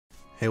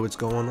Hey, what's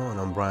going on?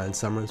 I'm Bryon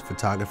Summers,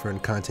 photographer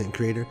and content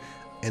creator,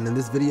 and in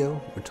this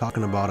video we're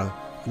talking about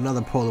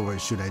another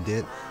Polaroid shoot I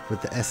did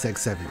with the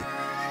SX-70.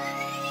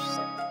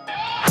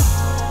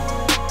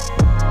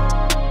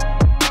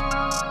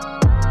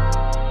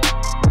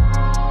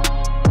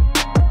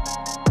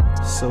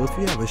 So if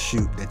you have a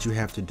shoot that you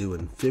have to do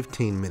in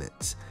 15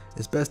 minutes,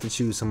 it's best to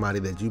choose somebody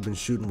that you've been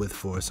shooting with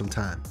for some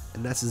time,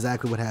 and that's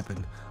exactly what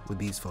happened with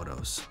these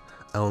photos.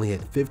 I only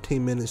had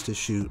 15 minutes to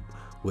shoot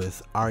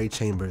with Ari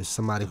Chambers,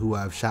 somebody who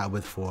I've shot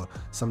with for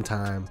some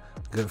time,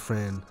 good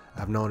friend.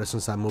 I've known her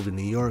since I moved to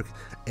New York,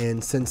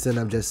 and since then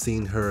I've just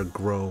seen her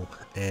grow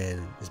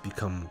and it's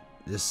become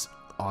this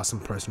awesome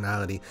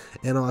personality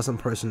and awesome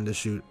person to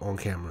shoot on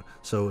camera.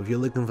 So if you're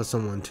looking for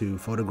someone to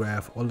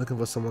photograph or looking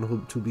for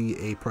someone to be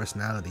a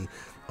personality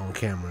on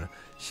camera,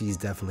 she's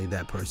definitely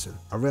that person.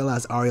 I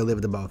realized Ari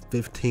lived about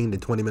 15 to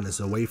 20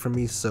 minutes away from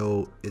me,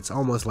 so it's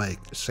almost like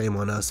shame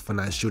on us for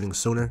not shooting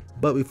sooner,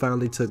 but we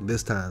finally took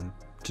this time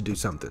to do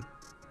something.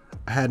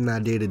 I had an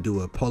idea to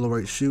do a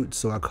Polaroid shoot,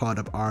 so I called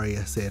up Ari.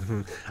 I said,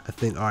 I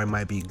think Ari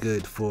might be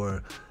good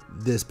for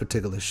this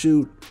particular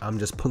shoot. I'm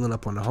just pulling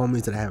up on the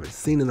homies that I haven't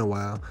seen in a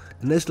while.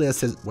 Initially I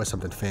said, wear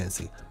something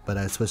fancy, but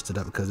I switched it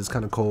up because it's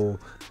kind of cold,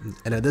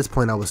 and at this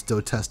point I was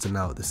still testing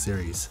out the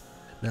series.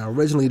 Now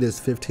originally this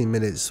 15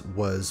 minutes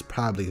was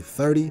probably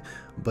 30,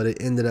 but it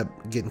ended up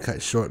getting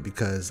cut short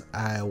because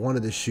I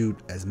wanted to shoot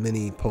as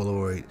many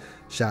Polaroid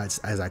shots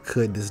as I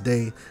could this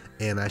day,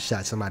 and I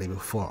shot somebody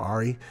before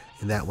Ari,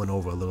 and that went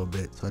over a little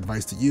bit. So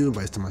advice to you,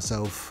 advice to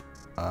myself,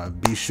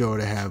 be sure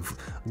to have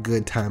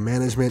good time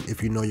management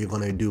if you know you're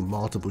going to do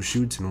multiple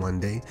shoots in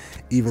one day,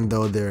 even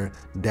though they're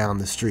down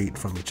the street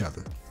from each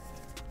other.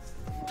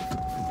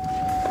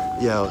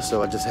 Yo,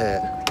 so I just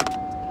had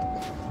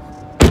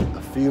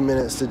a few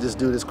minutes to just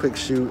do this quick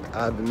shoot.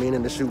 I've been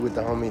meaning to shoot with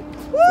the homie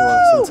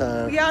for some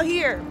time. We out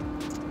here.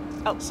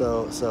 Oh.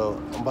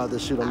 So I'm about to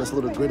shoot on this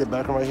little gridded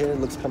background right here.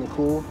 It looks kind of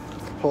cool.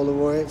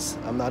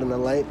 Polaroids. I'm not in the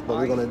light, but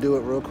we're gonna do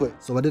it real quick.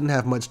 So I didn't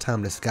have much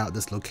time to scout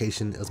this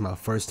location. It was my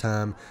first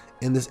time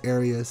in this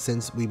area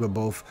since we were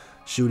both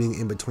shooting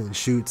in between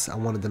shoots. I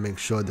wanted to make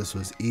sure this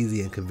was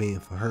easy and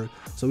convenient for her,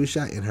 so we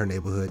shot in her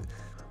neighborhood.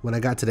 When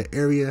I got to the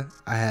area,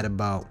 I had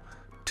about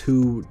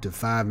 2 to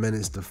 5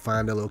 minutes to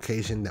find a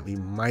location that we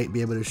might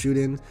be able to shoot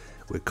in.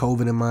 With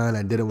COVID in mind,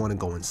 I didn't want to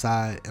go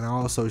inside, and I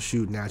also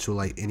shoot natural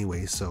light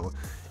anyway, so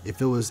if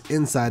it was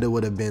inside, it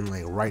would have been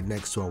like right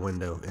next to a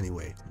window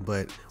anyway.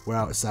 But we're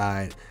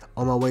outside.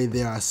 On my way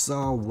there, I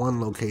saw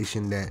one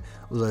location that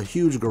was a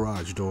huge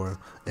garage door,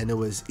 and it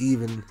was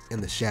even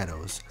in the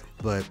shadows.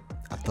 But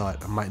I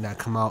thought I might not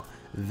come out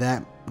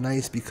that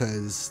nice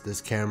because this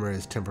camera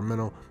is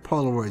temperamental.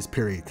 Polaroids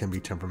period can be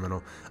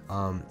temperamental,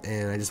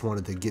 and I just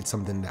wanted to get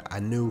something that I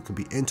knew could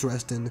be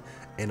interesting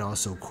and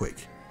also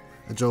quick.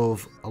 I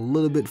drove a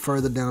little bit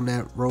further down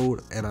that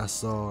road and I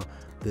saw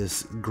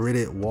this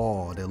gridded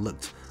wall that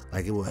looked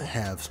like it would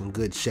have some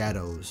good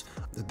shadows.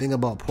 The thing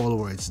about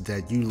Polaroids is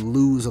that you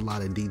lose a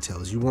lot of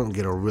details. You won't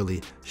get a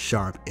really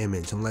sharp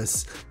image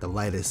unless the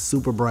light is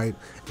super bright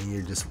and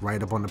you're just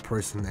right up on the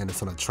person and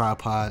it's on a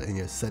tripod and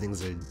your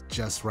settings are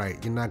just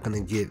right. You're not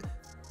gonna get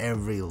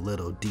every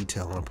little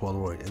detail on a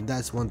Polaroid, and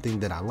that's one thing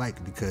that I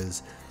like,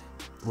 because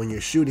when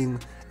you're shooting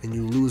and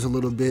you lose a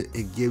little bit,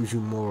 it gives you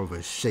more of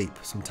a shape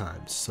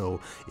sometimes. So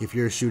if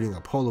you're shooting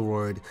a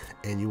Polaroid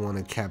and you want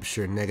to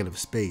capture negative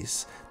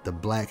space, the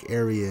black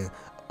area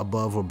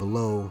above or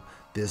below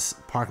this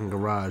parking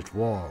garage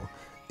wall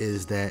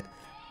is that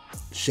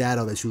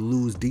shadow that you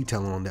lose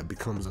detail on that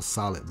becomes a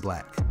solid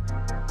black.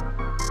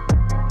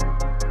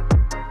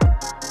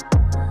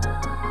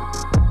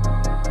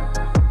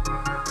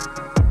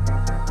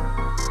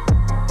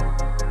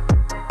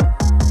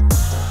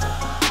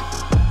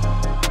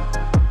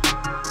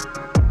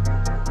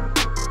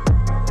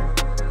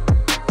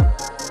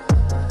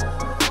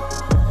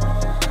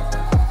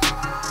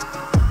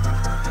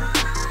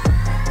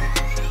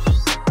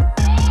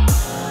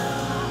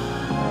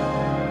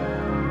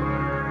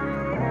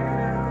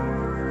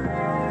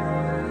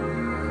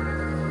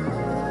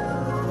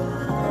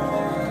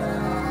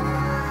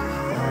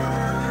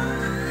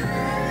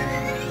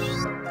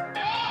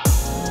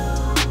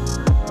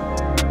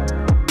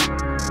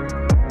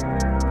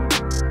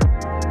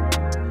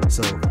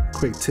 So,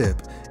 quick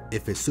tip,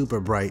 if it's super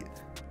bright,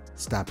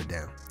 stop it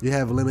down. You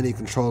have limited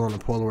control on the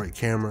Polaroid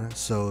camera,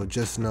 so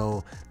just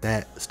know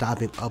that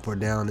stopping up or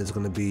down is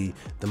going to be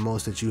the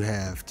most that you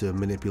have to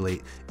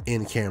manipulate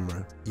in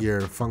camera.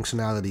 Your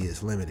functionality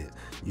is limited.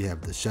 You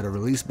have the shutter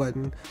release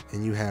button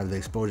and you have the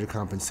exposure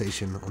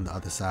compensation on the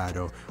other side,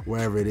 or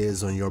wherever it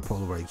is on your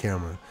Polaroid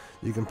camera.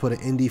 You can put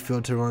an ND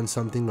filter on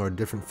something or a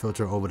different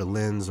filter over the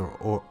lens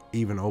or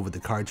even over the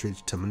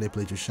cartridge to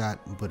manipulate your shot,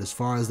 but as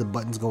far as the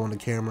buttons go on the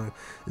camera,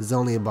 there's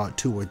only about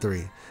 2 or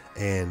 3,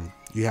 and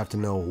you have to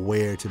know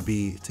where to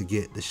be to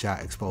get the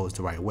shot exposed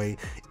the right way.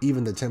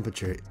 Even the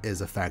temperature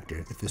is a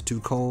factor. If it's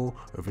too cold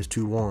or if it's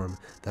too warm,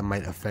 that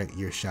might affect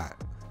your shot.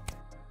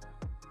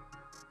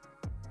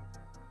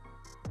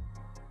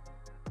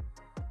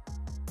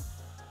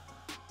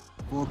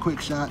 4 quick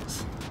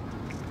shots.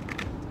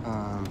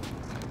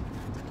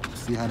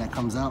 See how that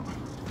comes out?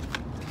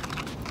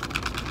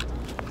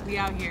 We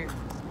out here.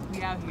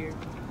 We out here.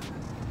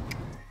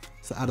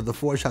 So out of the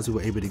 4 shots we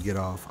were able to get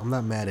off, I'm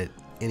not mad at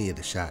any of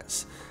the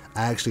shots.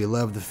 I actually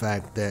love the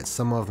fact that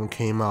some of them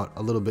came out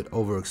a little bit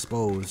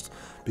overexposed,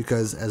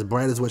 because as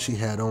bright as what she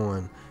had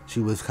on, she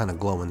was kind of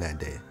glowing that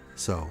day.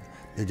 So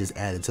it just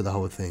added to the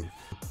whole thing.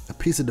 A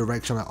piece of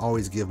direction I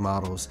always give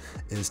models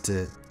is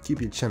to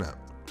keep your chin up.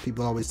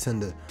 People always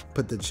tend to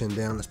put the chin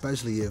down,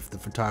 especially if the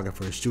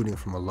photographer is shooting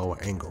from a lower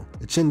angle.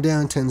 The chin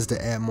down tends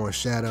to add more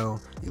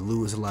shadow, you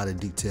lose a lot of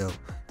detail.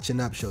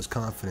 Chin up shows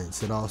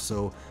confidence. It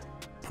also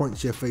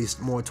points your face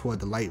more toward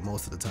the light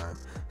most of the time.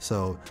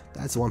 So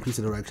that's one piece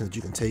of direction that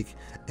you can take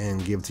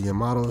and give to your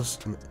models.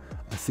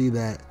 I see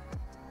that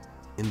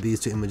in these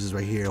 2 images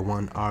right here,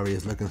 one Ari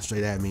is looking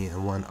straight at me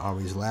and one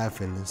Ari is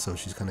laughing, and so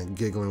she's kind of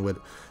giggling with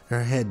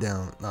her head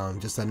down,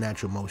 just a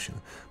natural motion.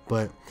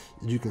 But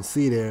you can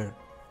see there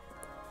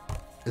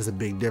is a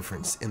big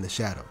difference in the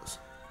shadows.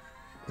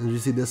 And you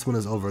see this one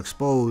is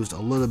overexposed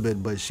a little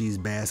bit, but she's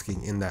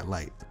basking in that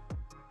light.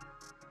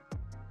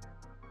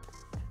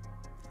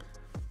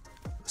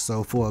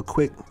 So for a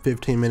quick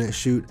 15-minute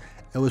shoot,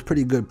 it was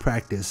pretty good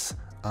practice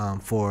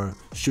for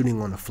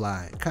shooting on the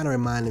fly. It kind of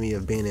reminded me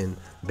of being in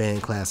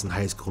band class in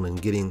high school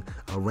and getting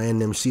a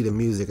random sheet of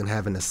music and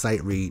having to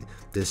sight read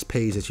this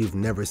page that you've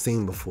never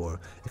seen before.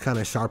 It kind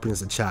of sharpens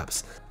the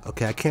chops.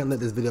 Okay, I can't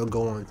let this video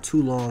go on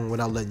too long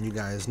without letting you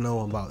guys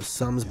know about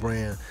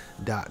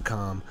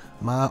sumsbrand.com,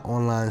 my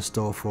online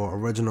store for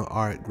original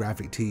art,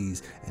 graphic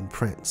tees, and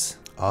prints.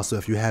 Also,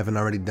 if you haven't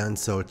already done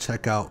so,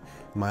 check out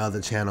my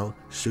other channel,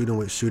 Shooting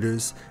with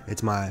Shooters.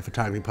 It's my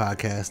photography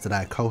podcast that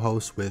I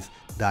co-host with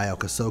Dio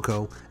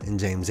Kasoko and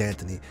James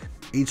Anthony.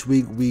 Each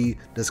week we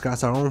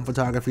discuss our own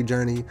photography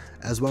journey,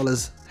 as well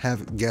as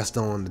have guests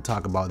on to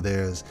talk about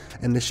theirs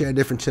and to share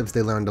different tips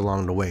they learned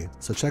along the way.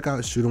 So check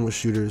out Shooting with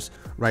Shooters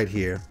right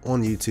here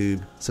on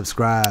YouTube.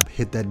 Subscribe,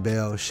 hit that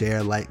bell,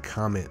 share, like,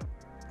 comment.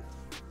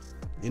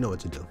 You know what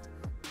to do.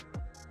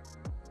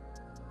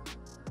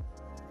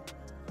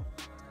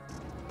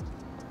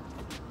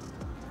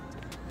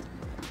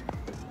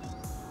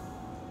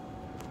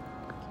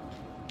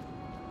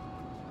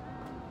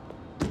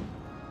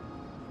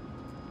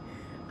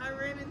 I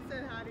ran and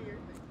said hi to your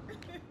thing.